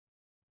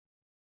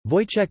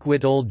Wojciech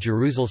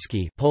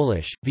Jaruzelski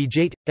Polish,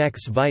 Wojciech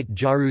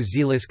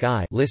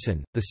Jaruzelski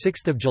listen,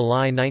 6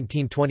 July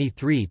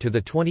 1923 to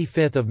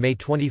 25 May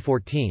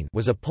 2014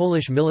 was a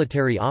Polish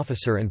military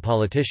officer and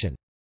politician.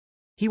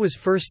 He was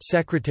first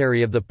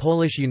secretary of the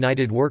Polish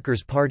United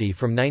Workers' Party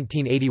from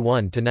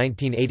 1981 to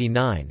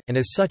 1989, and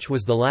as such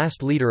was the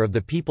last leader of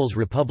the People's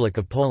Republic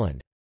of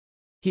Poland.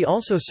 He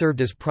also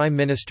served as Prime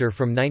Minister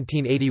from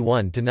 1981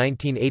 to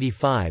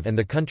 1985 and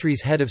the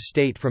country's head of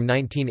state from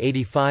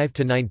 1985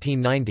 to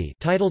 1990,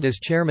 titled as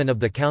Chairman of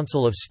the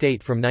Council of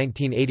State from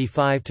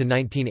 1985 to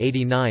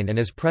 1989 and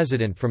as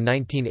President from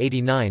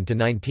 1989 to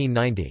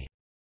 1990.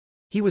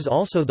 He was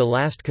also the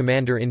last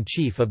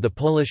Commander-in-Chief of the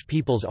Polish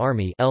People's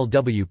Army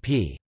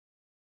 (LWP).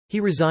 He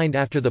resigned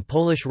after the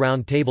Polish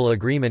Round Table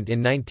Agreement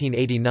in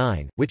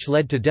 1989, which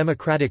led to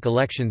democratic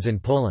elections in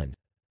Poland.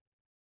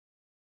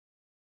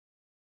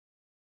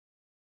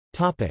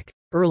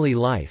 Early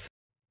life.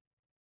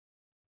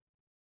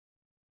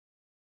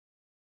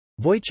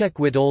 Wojciech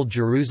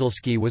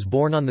Jaruzelski was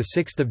born on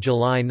 6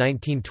 July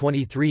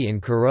 1923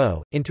 in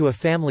Kuro, into a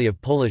family of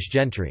Polish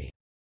gentry.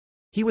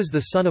 He was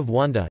the son of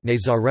Wanda and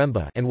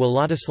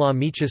Władysław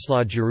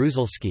Mieczysław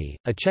Jaruzelski,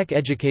 a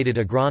Czech-educated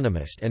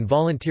agronomist and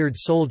volunteered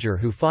soldier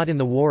who fought in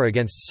the war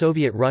against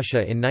Soviet Russia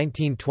in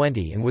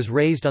 1920 and was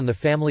raised on the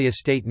family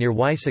estate near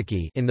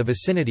Wysocki in the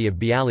vicinity of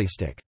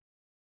Białystok.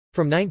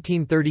 From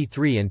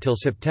 1933 until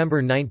September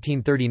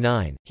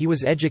 1939, he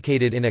was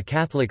educated in a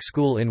Catholic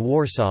school in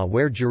Warsaw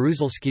where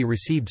Jaruzelski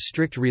received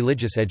strict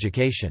religious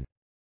education.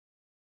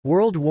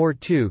 World War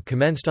II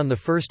commenced on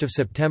 1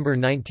 September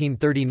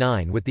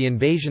 1939 with the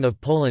invasion of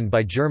Poland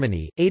by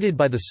Germany, aided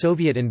by the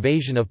Soviet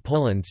invasion of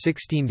Poland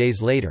 16 days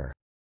later.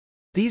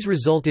 These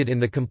resulted in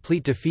the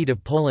complete defeat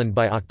of Poland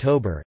by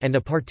October, and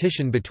a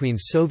partition between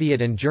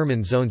Soviet and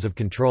German zones of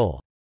control.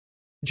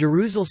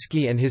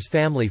 Jaruzelski and his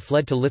family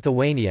fled to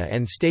Lithuania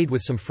and stayed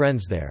with some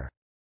friends there.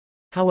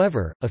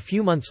 However, a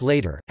few months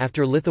later,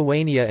 after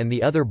Lithuania and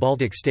the other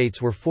Baltic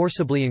states were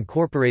forcibly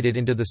incorporated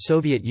into the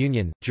Soviet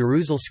Union,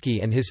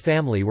 Jaruzelski and his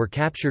family were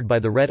captured by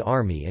the Red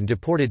Army and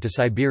deported to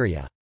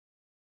Siberia.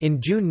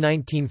 In June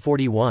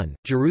 1941,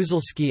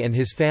 Jaruzelski and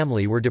his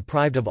family were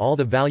deprived of all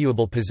the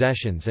valuable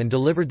possessions and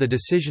delivered the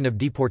decision of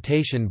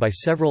deportation by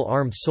several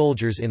armed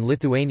soldiers in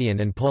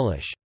Lithuanian and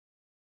Polish.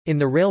 In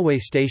the railway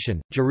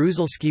station,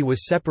 Jaruzelski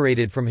was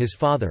separated from his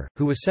father,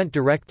 who was sent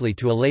directly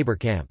to a labor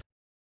camp.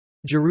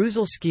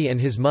 Jaruzelski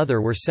and his mother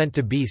were sent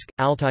to Bisk,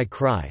 Altai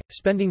Krai,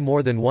 spending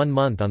more than 1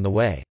 month on the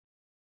way.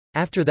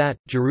 After that,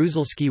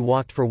 Jaruzelski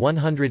walked for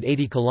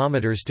 180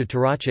 kilometers to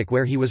Tarachik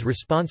where he was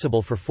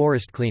responsible for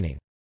forest cleaning.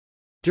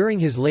 During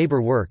his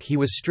labor work he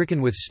was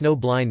stricken with snow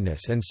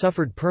blindness and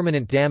suffered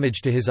permanent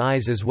damage to his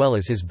eyes as well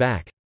as his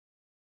back.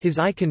 His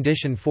eye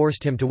condition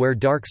forced him to wear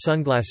dark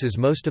sunglasses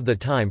most of the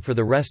time for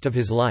the rest of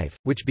his life,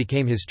 which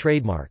became his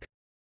trademark.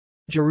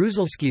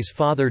 Jaruzelski's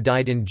father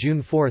died in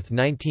June 4,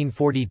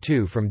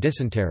 1942 from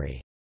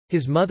dysentery.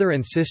 His mother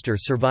and sister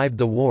survived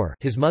the war.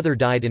 His mother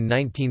died in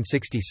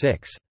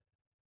 1966.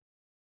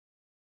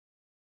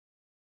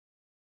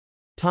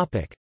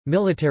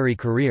 Military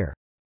career.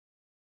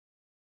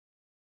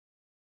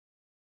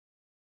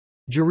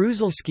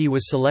 Jaruzelski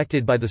was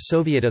selected by the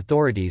Soviet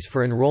authorities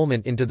for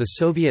enrollment into the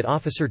Soviet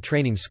Officer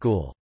Training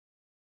School.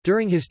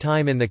 During his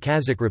time in the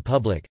Kazakh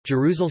Republic,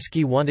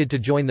 Jaruzelski wanted to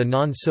join the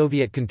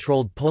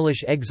non-Soviet-controlled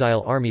Polish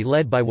exile army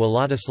led by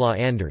Władysław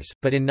Anders,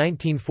 but in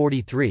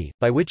 1943,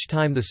 by which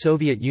time the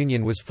Soviet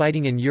Union was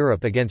fighting in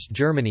Europe against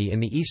Germany in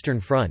the Eastern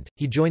Front,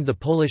 he joined the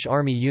Polish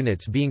army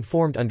units being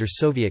formed under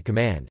Soviet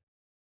command.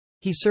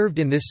 He served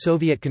in this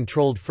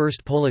Soviet-controlled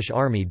First Polish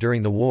Army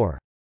during the war.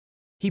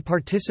 He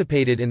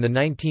participated in the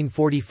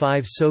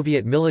 1945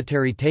 Soviet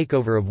military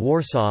takeover of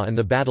Warsaw and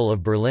the Battle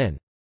of Berlin.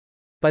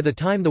 By the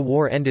time the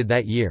war ended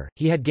that year,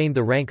 he had gained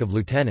the rank of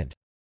lieutenant.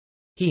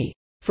 He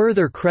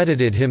further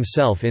credited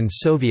himself in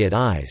Soviet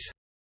eyes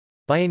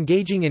by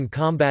engaging in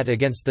combat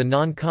against the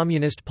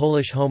non-communist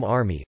Polish Home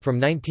Army. From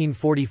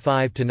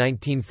 1945 to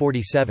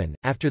 1947,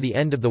 after the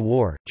end of the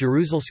war,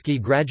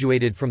 Jaruzelski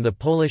graduated from the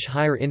Polish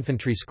Higher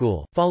Infantry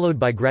School, followed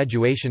by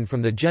graduation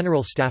from the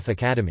General Staff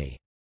Academy.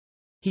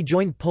 He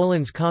joined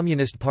Poland's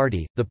Communist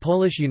Party, the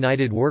Polish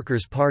United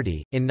Workers'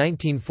 Party, in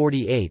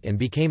 1948 and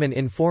became an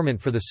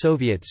informant for the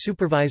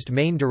Soviet-supervised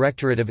Main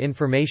Directorate of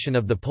Information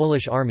of the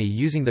Polish Army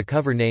using the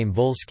cover name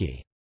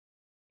Wolski.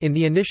 In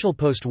the initial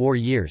post-war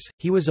years,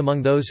 he was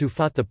among those who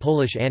fought the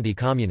Polish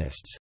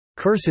anti-communists,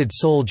 "cursed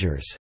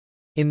soldiers",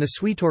 in the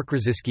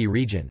Świętokrzyski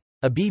region.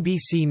 A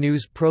BBC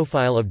News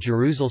profile of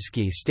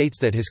Jaruzelski states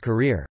that his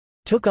career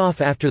took off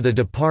after the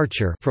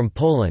departure from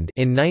Poland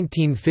in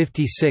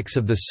 1956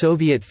 of the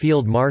Soviet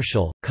Field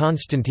Marshal,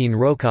 Konstantin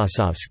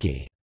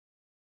Rokossovski,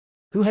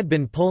 who had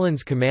been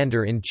Poland's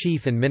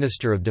commander-in-chief and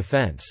Minister of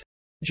Defense.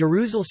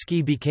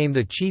 Jaruzelski became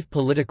the chief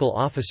political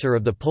officer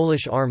of the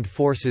Polish Armed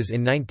Forces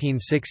in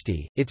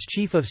 1960, its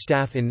chief of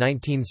staff in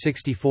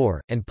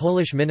 1964, and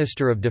Polish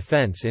Minister of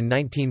Defense in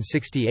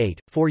 1968,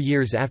 4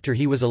 years after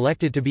he was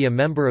elected to be a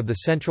member of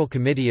the Central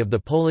Committee of the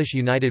Polish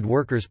United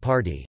Workers'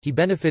 Party. He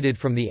benefited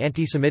from the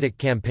anti-Semitic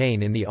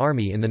campaign in the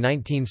army in the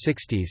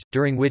 1960s,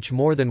 during which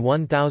more than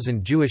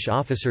 1,000 Jewish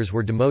officers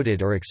were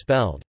demoted or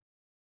expelled.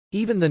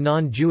 Even the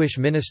non-Jewish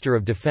Minister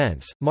of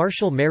Defense,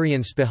 Marshal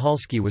Marian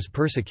Spychalski, was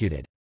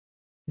persecuted.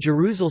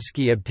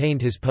 Jaruzelski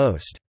obtained his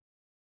post.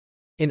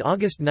 In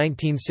August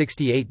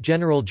 1968,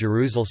 General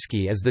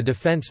Jaruzelski as the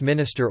defense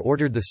minister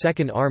ordered the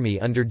Second Army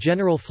under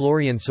General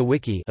Florian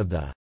Sawicki of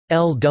the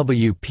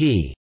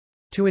LWP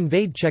to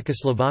invade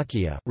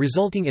Czechoslovakia,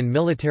 resulting in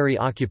military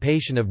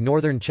occupation of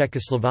northern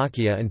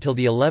Czechoslovakia until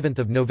the 11th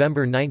of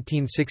November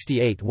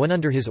 1968, when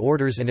under his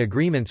orders and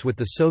agreements with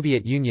the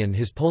Soviet Union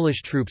his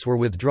Polish troops were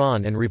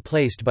withdrawn and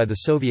replaced by the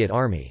Soviet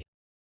Army.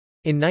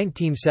 In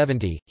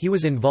 1970, he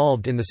was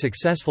involved in the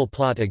successful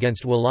plot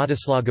against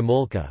Władysław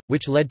Gomulka,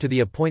 which led to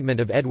the appointment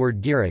of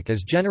Edward Gierek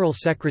as General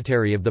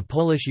Secretary of the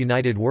Polish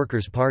United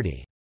Workers'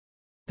 Party.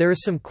 There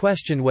is some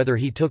question whether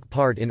he took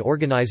part in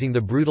organizing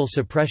the brutal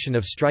suppression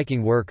of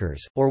striking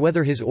workers, or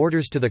whether his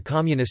orders to the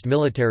communist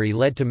military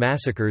led to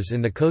massacres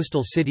in the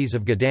coastal cities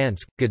of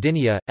Gdansk,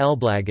 Gdynia,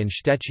 Elblag and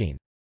Szczecin.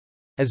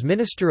 As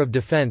Minister of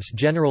Defense,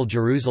 General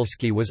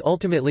Jaruzelski was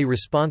ultimately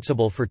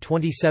responsible for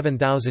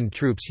 27,000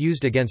 troops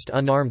used against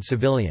unarmed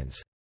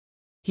civilians.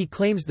 He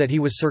claims that he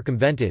was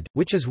circumvented,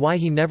 which is why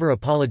he never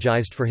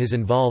apologized for his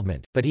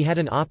involvement, but he had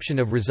an option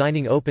of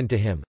resigning open to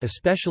him,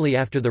 especially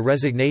after the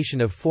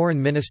resignation of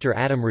Foreign Minister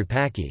Adam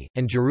Rypacki,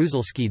 and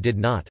Jaruzelski did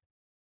not.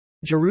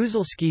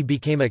 Jaruzelski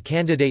became a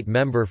candidate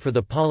member for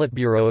the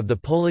Politburo of the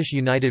Polish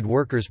United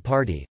Workers'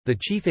 Party, the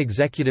chief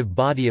executive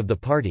body of the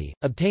party,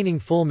 obtaining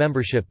full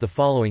membership the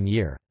following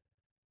year.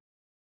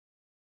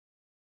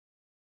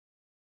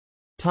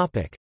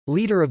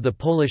 Leader of the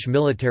Polish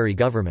military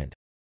government.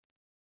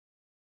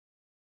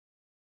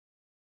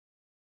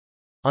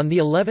 On the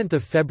 11th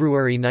of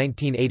February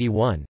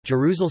 1981,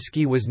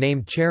 Jaruzelski was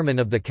named chairman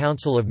of the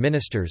Council of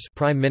Ministers,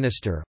 Prime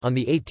Minister. On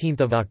the 18th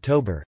of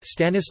October,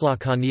 Stanisław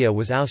Kania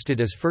was ousted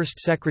as first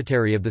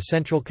secretary of the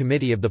Central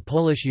Committee of the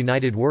Polish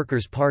United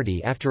Workers'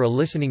 Party after a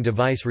listening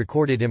device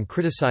recorded him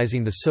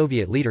criticizing the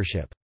Soviet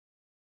leadership.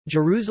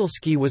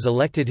 Jaruzelski was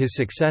elected his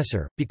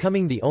successor,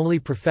 becoming the only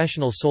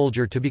professional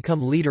soldier to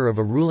become leader of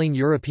a ruling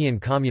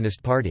European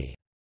Communist Party.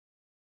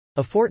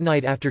 A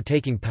fortnight after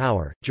taking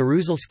power,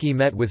 Jaruzelski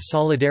met with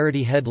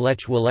Solidarity head Lech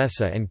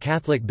Walesa and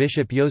Catholic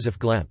Bishop Józef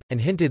Glemp, and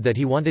hinted that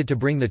he wanted to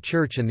bring the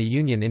Church and the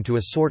Union into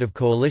a sort of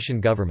coalition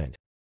government.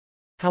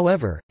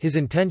 However, his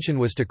intention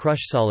was to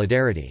crush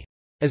Solidarity.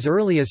 As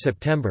early as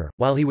September,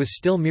 while he was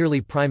still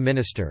merely prime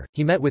minister,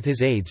 he met with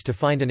his aides to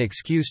find an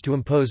excuse to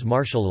impose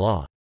martial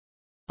law.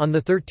 On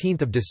 13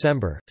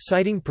 December,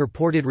 citing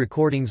purported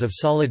recordings of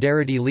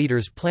Solidarity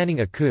leaders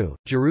planning a coup,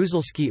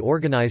 Jaruzelski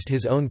organized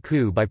his own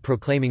coup by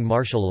proclaiming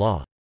martial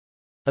law.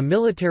 A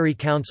military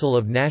council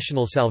of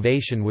national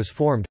salvation was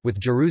formed, with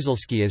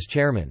Jaruzelski as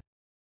chairman.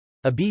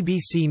 A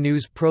BBC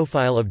News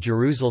profile of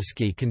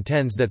Jaruzelski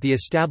contends that the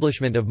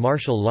establishment of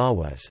martial law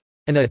was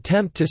an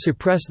attempt to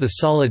suppress the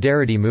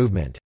Solidarity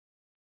movement.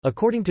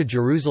 According to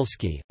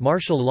Jaruzelski,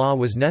 martial law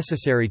was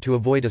necessary to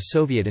avoid a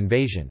Soviet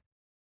invasion.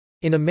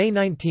 In a May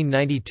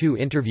 1992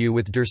 interview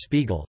with Der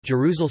Spiegel,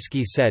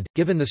 Jaruzelski said,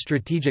 "Given the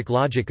strategic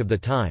logic of the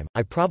time,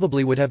 I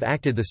probably would have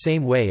acted the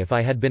same way if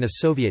I had been a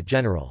Soviet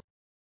general.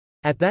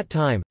 At that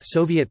time,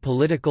 Soviet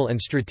political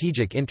and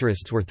strategic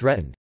interests were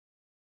threatened."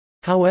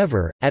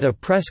 However, at a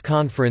press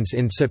conference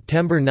in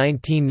September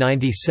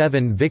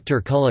 1997,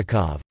 Viktor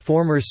Kulikov,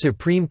 former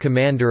Supreme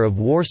Commander of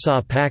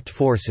Warsaw Pact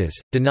forces,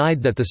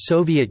 denied that the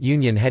Soviet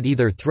Union had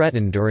either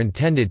threatened or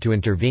intended to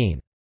intervene.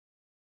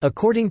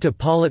 According to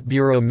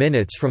Politburo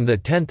minutes from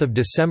 10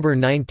 December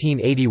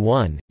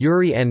 1981,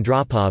 Yuri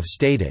Andropov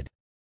stated,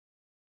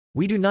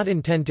 "We do not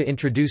intend to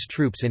introduce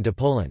troops into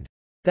Poland.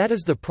 That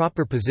is the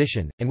proper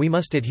position, and we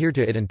must adhere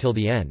to it until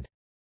the end.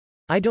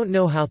 I don't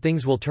know how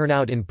things will turn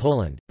out in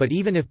Poland, but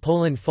even if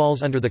Poland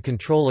falls under the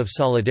control of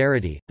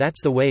Solidarity,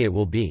 that's the way it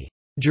will be."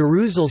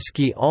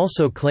 Jaruzelski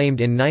also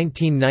claimed in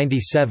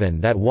 1997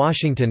 that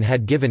Washington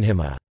had given him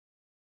a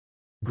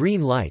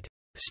green light,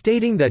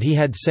 stating that he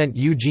had sent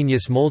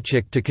Eugeniusz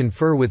Molczyk to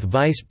confer with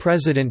Vice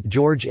President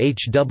George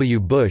H. W.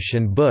 Bush,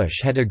 and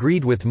Bush had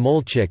agreed with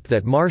Molczyk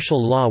that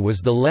martial law was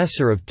the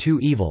lesser of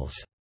two evils.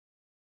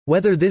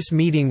 Whether this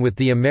meeting with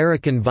the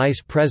American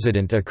vice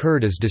president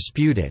occurred is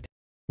disputed.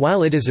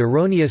 While it is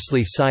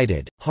erroneously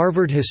cited,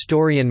 Harvard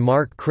historian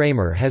Mark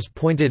Kramer has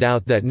pointed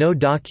out that no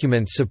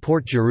documents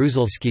support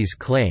Jaruzelski's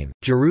claim.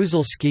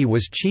 Jaruzelski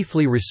was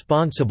chiefly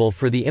responsible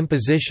for the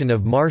imposition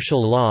of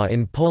martial law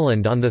in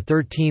Poland on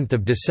 13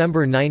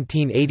 December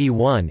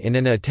 1981 in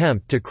an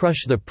attempt to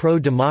crush the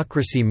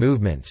pro-democracy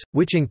movements,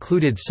 which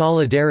included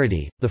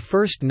Solidarity, the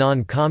first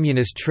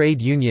non-communist trade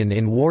union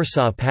in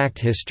Warsaw Pact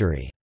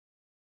history.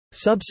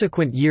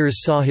 Subsequent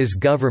years saw his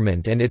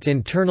government and its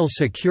internal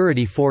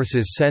security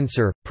forces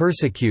censor,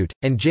 persecute,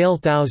 and jail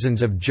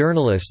thousands of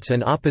journalists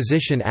and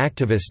opposition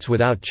activists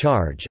without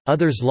charge.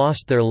 Others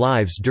lost their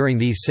lives during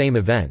these same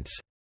events.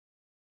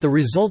 The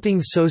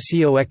resulting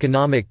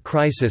socio-economic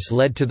crisis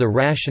led to the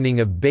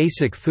rationing of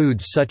basic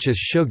foods such as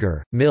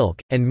sugar,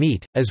 milk, and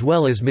meat, as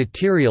well as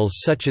materials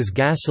such as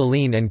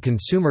gasoline and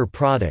consumer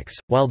products,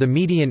 while the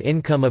median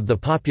income of the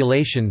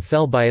population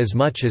fell by as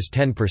much as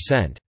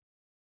 10%.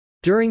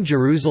 During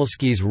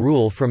Jaruzelski's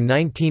rule from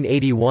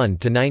 1981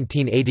 to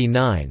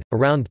 1989,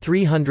 around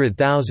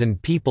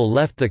 300,000 people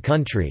left the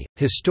country.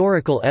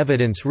 Historical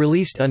evidence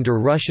released under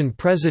Russian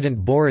President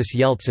Boris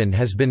Yeltsin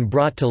has been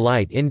brought to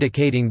light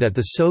indicating that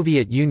the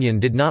Soviet Union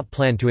did not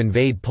plan to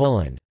invade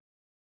Poland.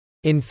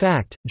 In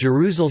fact,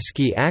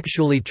 Jaruzelski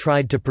actually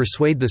tried to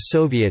persuade the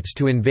Soviets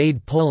to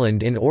invade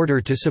Poland in order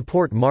to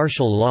support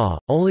martial law,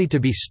 only to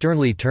be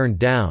sternly turned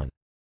down.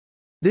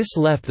 This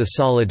left the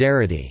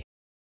solidarity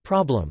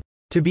problem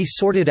to be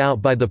sorted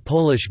out by the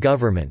Polish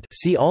government.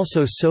 See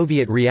also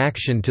Soviet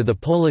reaction to the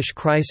Polish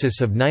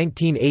crisis of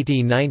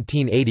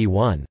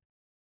 1980–1981.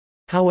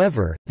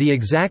 However, the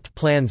exact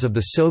plans of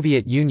the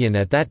Soviet Union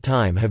at that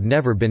time have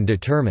never been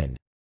determined.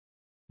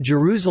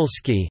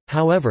 Jaruzelski,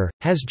 however,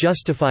 has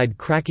justified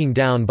cracking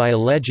down by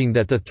alleging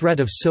that the threat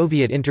of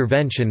Soviet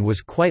intervention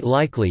was quite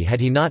likely had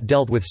he not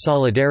dealt with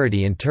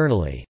solidarity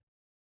internally.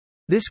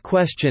 This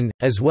question,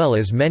 as well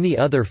as many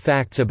other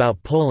facts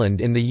about Poland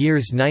in the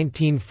years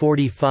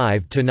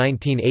 1945 to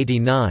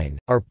 1989,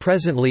 are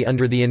presently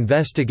under the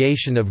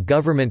investigation of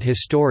government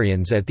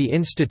historians at the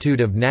Institute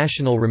of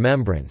National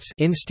Remembrance,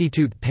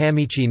 Instytut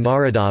Pamięci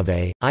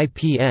Narodowej,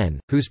 IPN,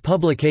 whose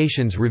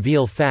publications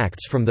reveal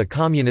facts from the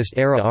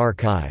communist-era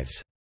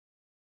archives.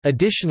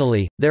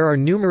 Additionally, there are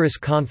numerous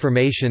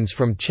confirmations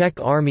from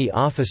Czech army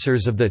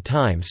officers of the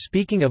time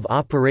speaking of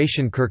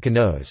Operation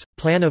Kirkenos,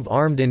 plan of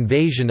armed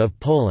invasion of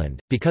Poland,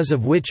 because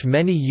of which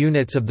many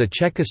units of the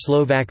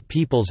Czechoslovak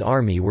People's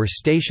Army were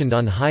stationed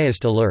on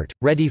highest alert,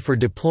 ready for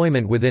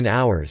deployment within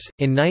hours.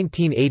 In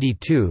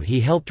 1982, he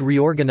helped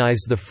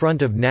reorganize the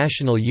Front of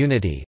National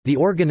Unity, the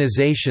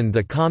organization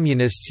the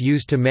Communists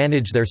used to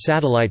manage their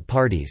satellite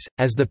parties,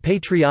 as the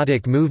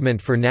Patriotic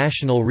Movement for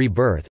National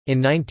Rebirth. In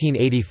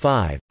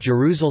 1985,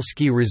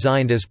 Jaruzelski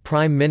resigned as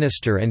Prime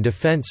Minister and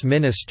Defense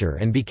Minister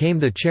and became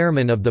the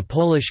chairman of the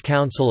Polish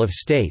Council of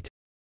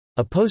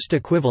State—a post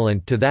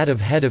equivalent to that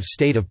of Head of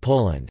State of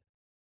Poland.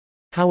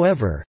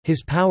 However,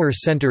 his power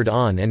centered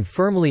on and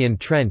firmly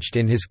entrenched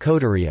in his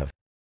coterie of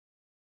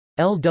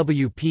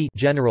LWP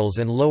generals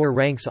and lower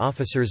ranks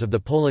officers of the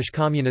Polish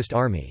Communist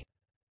Army.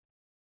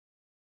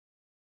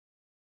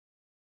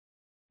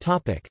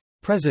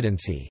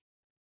 Presidency.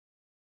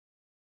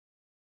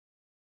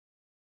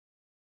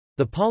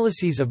 The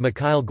policies of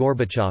Mikhail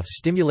Gorbachev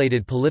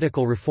stimulated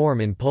political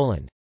reform in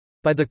Poland.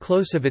 By the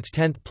close of its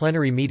 10th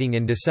plenary meeting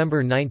in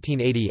December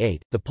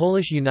 1988, the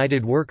Polish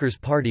United Workers'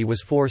 Party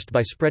was forced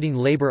by spreading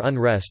labor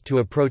unrest to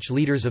approach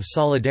leaders of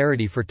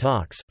Solidarity for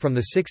talks. From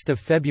 6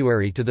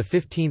 February to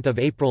 15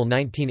 April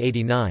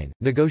 1989,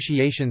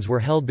 negotiations were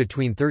held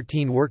between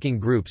 13 working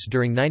groups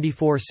during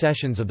 94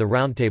 sessions of the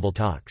Roundtable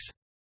talks.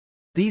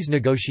 These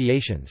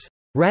negotiations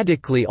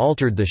radically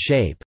altered the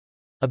shape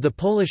of the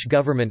Polish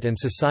government and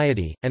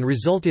society, and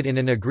resulted in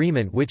an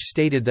agreement which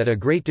stated that a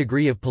great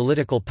degree of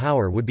political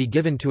power would be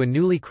given to a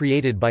newly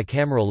created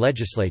bicameral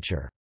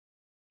legislature.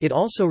 It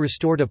also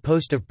restored a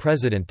post of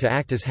president to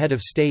act as head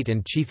of state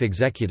and chief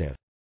executive.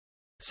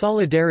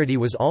 Solidarity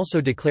was also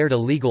declared a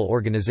legal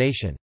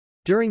organization.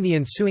 During the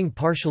ensuing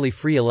partially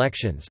free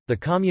elections, the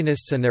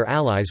Communists and their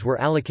allies were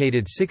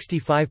allocated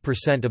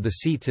 65% of the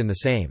seats in the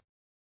Sejm.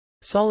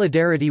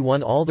 Solidarity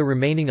won all the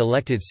remaining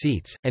elected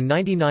seats, and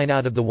 99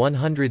 out of the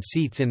 100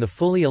 seats in the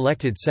fully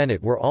elected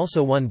Senate were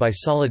also won by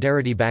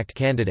Solidarity-backed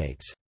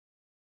candidates.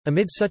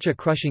 Amid such a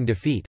crushing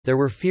defeat, there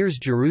were fears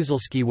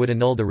Jaruzelski would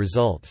annul the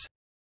results.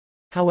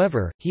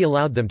 However, he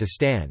allowed them to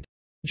stand.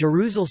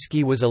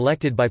 Jaruzelski was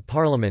elected by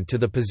parliament to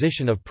the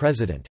position of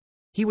president.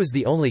 He was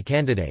the only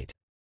candidate.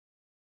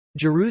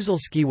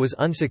 Jaruzelski was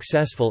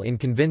unsuccessful in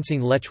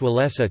convincing Lech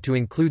Walesa to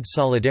include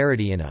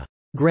Solidarity in a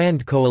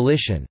 «grand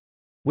coalition»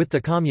 with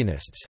the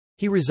Communists.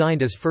 He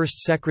resigned as first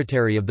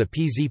secretary of the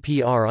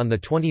PZPR on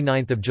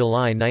 29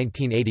 July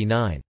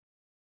 1989.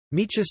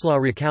 Mieczysław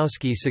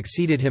Rakowski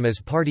succeeded him as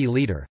party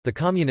leader. The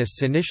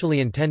Communists initially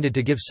intended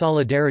to give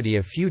Solidarity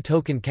a few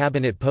token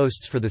cabinet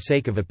posts for the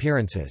sake of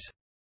appearances.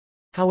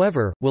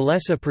 However,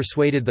 Walesa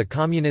persuaded the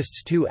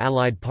Communists' two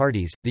allied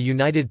parties, the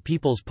United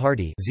People's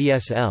Party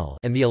 (ZSL)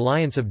 and the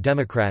Alliance of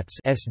Democrats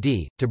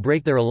 (SD), to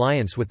break their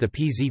alliance with the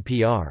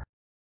PZPR.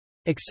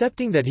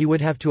 Accepting that he would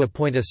have to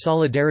appoint a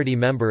Solidarity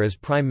member as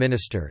prime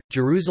minister,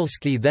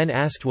 Jaruzelski then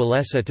asked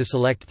Walesa to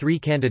select three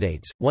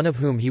candidates, one of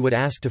whom he would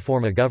ask to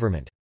form a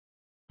government.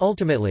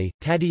 Ultimately,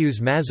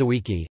 Tadeusz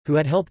Mazowiecki, who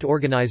had helped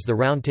organize the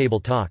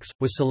Roundtable talks,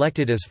 was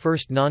selected as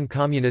first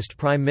non-communist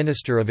prime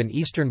minister of an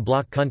Eastern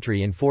Bloc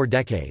country in 4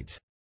 decades.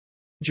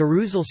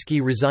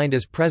 Jaruzelski resigned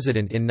as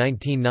president in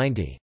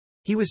 1990.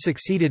 He was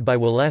succeeded by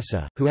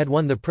Walesa, who had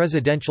won the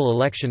presidential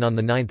election on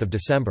 9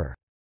 December.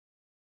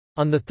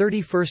 On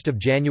 31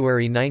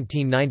 January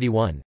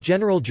 1991,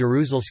 General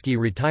Jaruzelski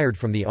retired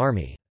from the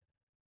army.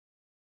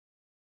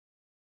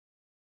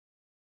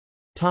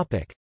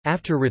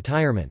 After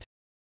retirement.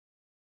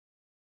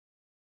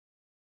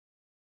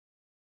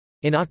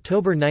 In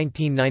October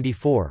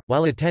 1994,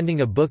 while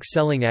attending a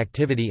book-selling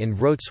activity in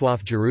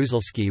Wrocław,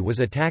 Jaruzelski was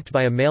attacked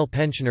by a male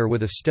pensioner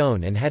with a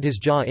stone and had his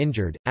jaw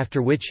injured,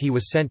 after which he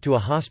was sent to a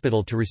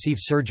hospital to receive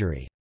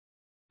surgery.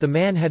 The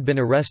man had been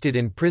arrested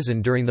in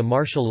prison during the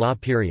martial law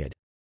period.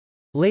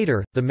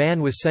 Later, the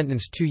man was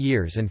sentenced 2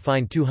 years and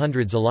fined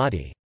 200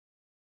 zloty.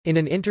 In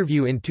an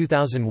interview in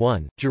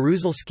 2001,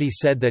 Jaruzelski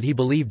said that he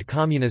believed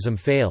communism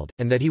failed,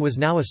 and that he was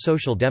now a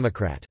social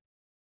democrat.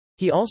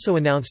 He also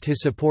announced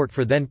his support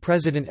for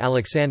then-President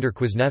Aleksander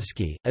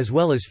Kwasniewski, as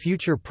well as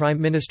future Prime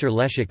Minister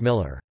Leszek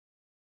Miller.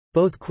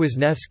 Both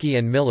Kwasniewski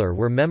and Miller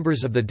were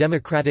members of the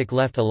Democratic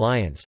Left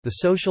Alliance, the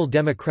Social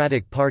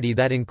Democratic Party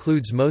that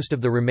includes most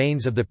of the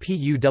remains of the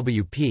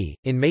PUWP.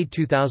 In May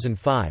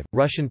 2005,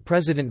 Russian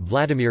President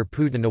Vladimir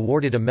Putin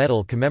awarded a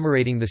medal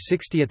commemorating the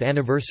 60th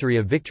anniversary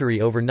of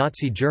victory over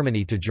Nazi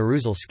Germany to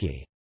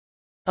Jaruzelski.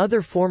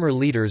 Other former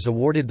leaders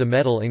awarded the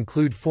medal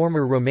include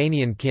former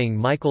Romanian King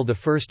Michael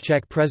I.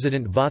 Czech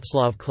President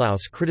Václav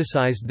Klaus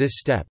criticized this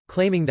step,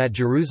 claiming that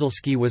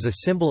Jaruzelski was a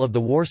symbol of the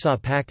Warsaw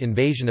Pact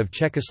invasion of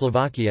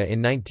Czechoslovakia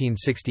in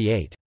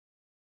 1968.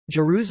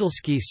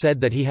 Jaruzelski said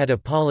that he had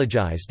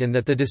apologized and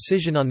that the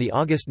decision on the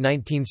August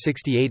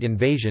 1968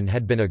 invasion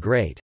had been a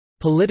great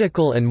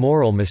political and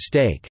moral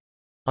mistake.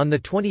 On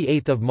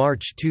 28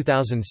 March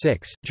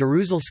 2006,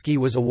 Jaruzelski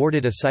was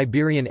awarded a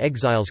Siberian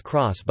Exile's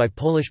Cross by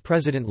Polish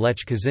President Lech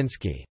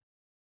Kaczynski.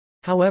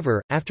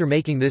 However, after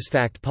making this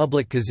fact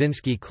public,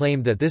 Kaczynski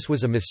claimed that this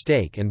was a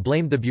mistake and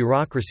blamed the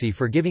bureaucracy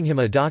for giving him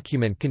a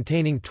document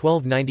containing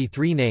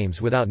 1293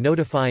 names without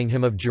notifying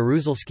him of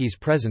Jaruzelski's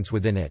presence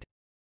within it.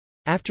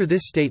 After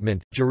this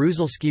statement,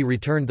 Jaruzelski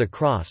returned the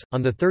cross.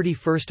 On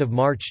 31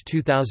 March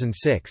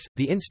 2006,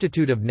 the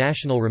Institute of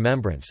National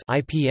Remembrance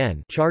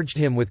 (IPN) charged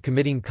him with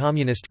committing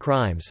communist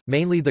crimes,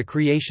 mainly the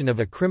creation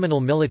of a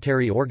criminal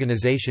military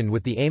organization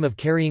with the aim of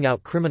carrying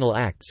out criminal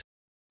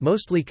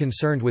acts—mostly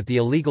concerned with the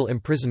illegal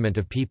imprisonment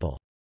of people.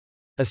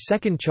 A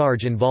second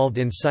charge involved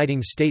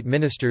inciting state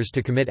ministers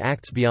to commit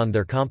acts beyond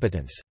their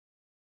competence.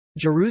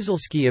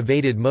 Jaruzelski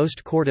evaded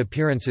most court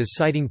appearances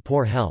citing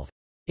poor health.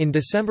 In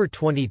December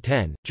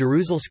 2010,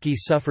 Jaruzelski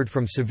suffered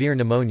from severe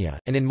pneumonia,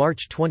 and in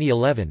March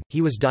 2011,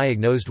 he was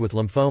diagnosed with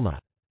lymphoma.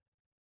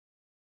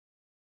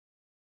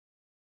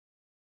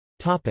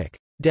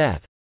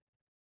 Death.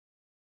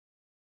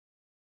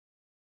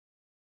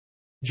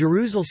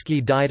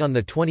 Jaruzelski died on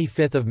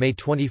 25 May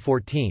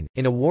 2014,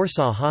 in a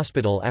Warsaw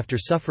hospital after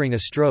suffering a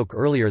stroke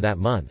earlier that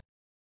month.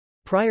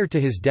 Prior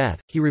to his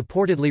death, he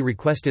reportedly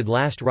requested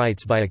last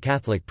rites by a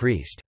Catholic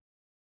priest.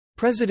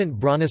 President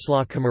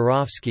Bronislaw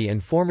Komorowski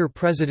and former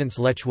presidents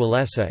Lech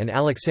Walesa and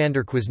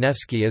Aleksander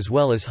Kwasniewski as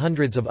well as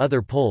hundreds of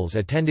other Poles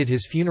attended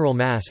his funeral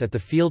mass at the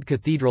Field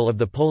Cathedral of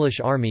the Polish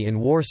Army in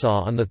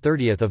Warsaw on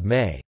 30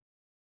 May.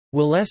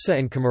 Walesa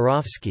and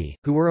Komorowski,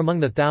 who were among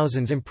the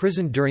thousands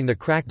imprisoned during the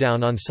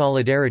crackdown on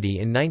Solidarity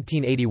in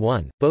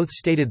 1981, both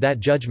stated that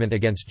judgment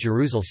against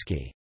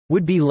Jaruzelski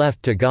would be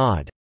left to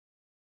God.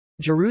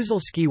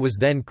 Jaruzelski was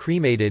then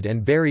cremated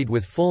and buried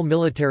with full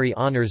military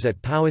honors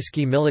at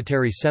Pałyski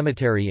Military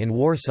Cemetery in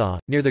Warsaw,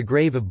 near the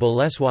grave of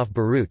Bolesław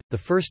Bierut, the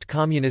first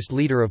communist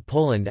leader of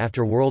Poland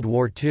after World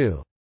War II.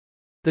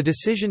 The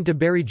decision to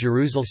bury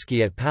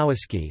Jaruzelski at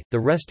Pałyski, the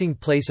resting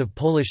place of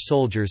Polish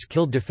soldiers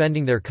killed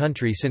defending their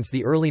country since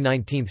the early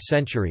 19th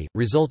century,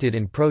 resulted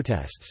in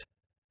protests.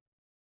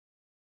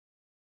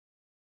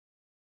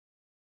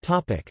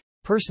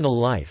 Personal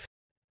life.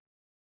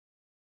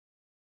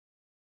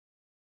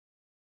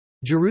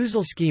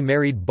 Jaruzelski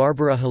married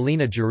Barbara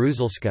Helena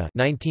Jaruzelska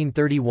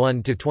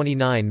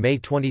 (1931–29 May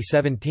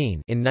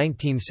 2017) in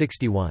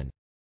 1961.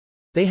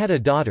 They had a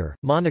daughter,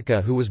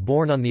 Monika, who was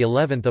born on the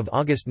 11th of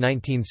August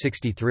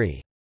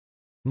 1963.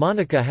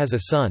 Monika has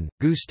a son,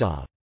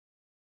 Gustav.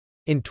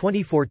 In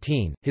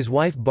 2014, his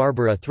wife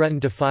Barbara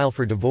threatened to file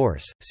for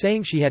divorce,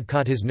 saying she had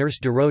caught his nurse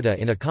Dorota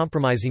in a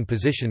compromising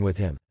position with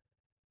him.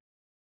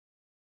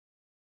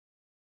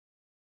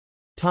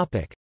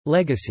 Topic: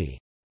 Legacy.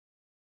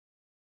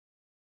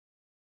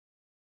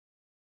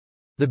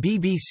 The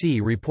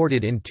BBC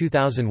reported in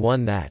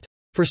 2001 that,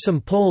 for some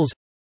Poles,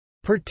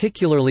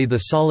 particularly the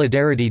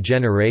Solidarity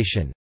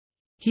generation,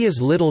 he is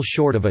little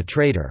short of a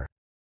traitor,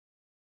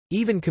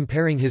 even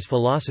comparing his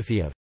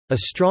philosophy of a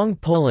strong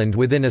Poland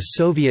within a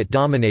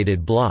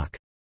Soviet-dominated bloc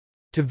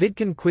to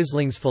Vidkun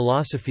Quisling's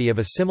philosophy of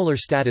a similar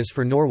status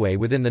for Norway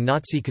within the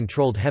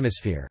Nazi-controlled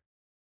hemisphere.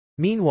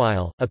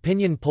 Meanwhile,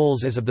 opinion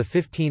polls as of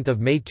 15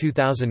 May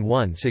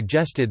 2001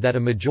 suggested that a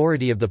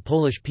majority of the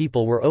Polish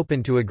people were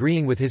open to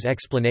agreeing with his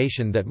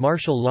explanation that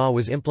martial law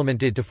was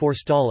implemented to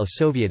forestall a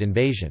Soviet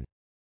invasion.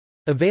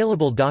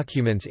 Available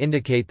documents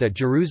indicate that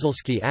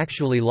Jaruzelski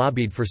actually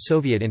lobbied for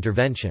Soviet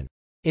intervention.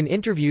 In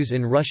interviews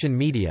in Russian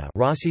media,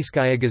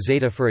 Rossiyskaya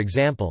Gazeta for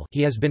example,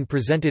 he has been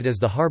presented as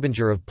the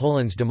harbinger of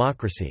Poland's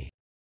democracy.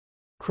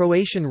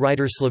 Croatian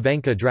writer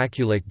Slavenka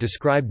Drakulic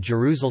described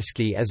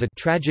Jaruzelski as a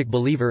tragic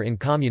believer in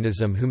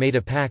communism who made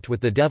a pact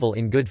with the devil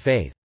in good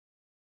faith.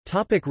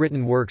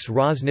 Written works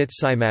Roznit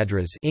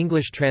Simadras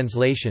English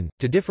translation,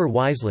 To Differ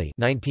Wisely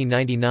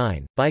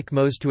 1999, Bike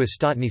Mos to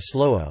Ostatni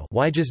Slowo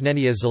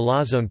Wyjaśnienia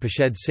Zalazon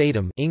Poshed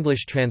Sadum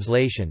English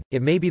translation,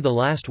 It May Be the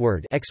Last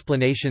Word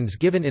Explanations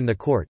Given in the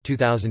Court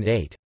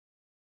 2008.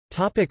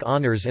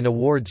 Honours and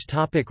awards.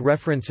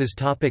 References.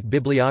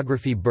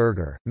 Bibliography.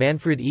 Berger,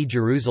 Manfred E.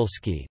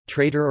 Jaruzelski,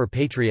 Traitor or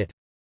Patriot?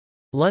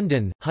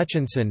 London,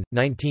 Hutchinson,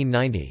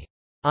 1990.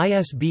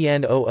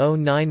 ISBN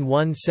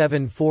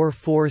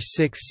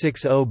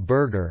 0091744660.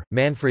 Berger,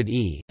 Manfred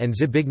E., and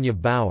Zbigniew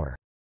Bauer.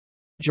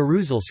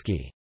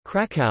 Jaruzelski.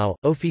 Krakow,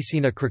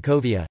 Oficina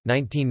Cracovia,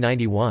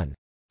 1991.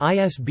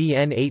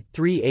 ISBN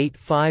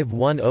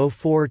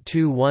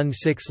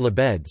 8385104216.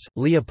 Lebedz,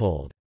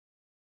 Leopold.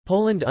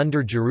 Poland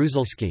under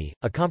Jaruzelski,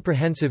 a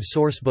comprehensive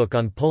sourcebook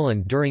on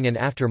Poland during and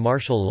after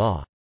martial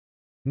law.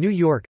 New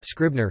York,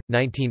 Scribner,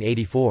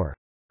 1984.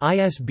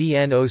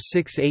 ISBN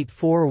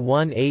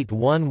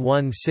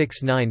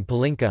 0684181169.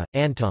 Palinka,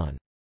 Anton.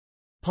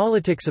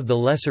 Politics of the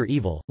Lesser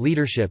Evil,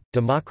 Leadership,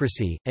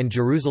 Democracy, and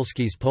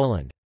Jaruzelski's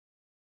Poland.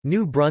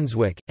 New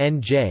Brunswick,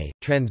 N.J.,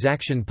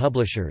 Transaction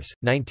Publishers,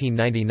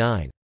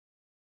 1999.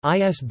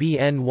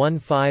 ISBN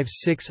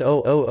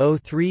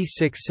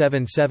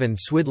 1560003677.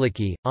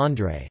 Swidlicki,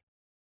 Andrzej.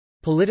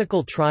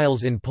 Political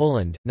Trials in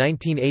Poland,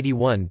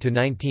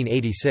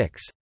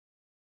 1981–1986.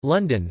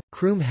 London,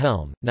 Croom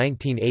Helm,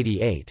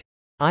 1988.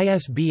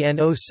 ISBN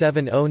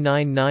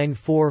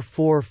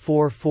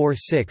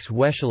 0709944446.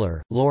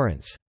 Weschler,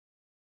 Lawrence.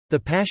 The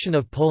Passion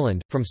of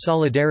Poland, From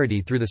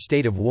Solidarity Through the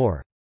State of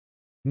War.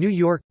 New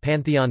York,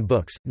 Pantheon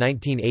Books,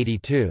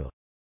 1982.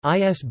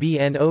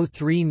 ISBN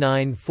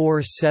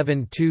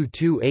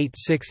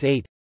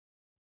 0394722868.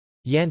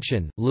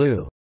 Yanshin,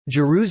 Lou.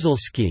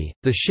 Jaruzelski,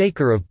 The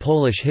Shaker of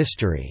Polish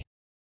History.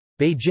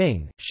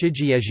 Beijing,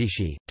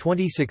 Shijiezhishi,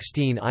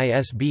 2016.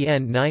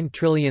 ISBN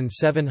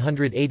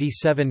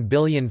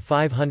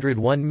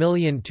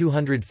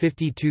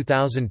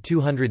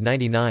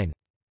 9787501252299.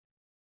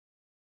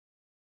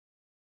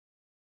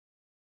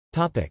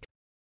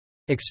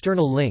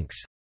 External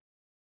links.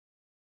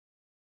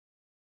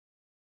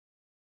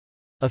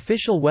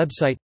 Official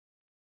website.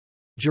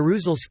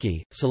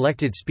 Jaruzelski,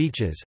 Selected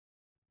Speeches.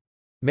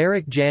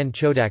 Marek Jan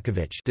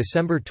Chodakovich,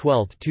 December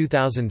 12,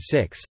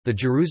 2006, The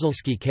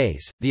Jaruzelski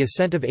Case, The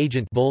Ascent of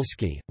Agent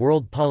Volsky,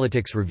 World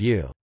Politics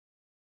Review.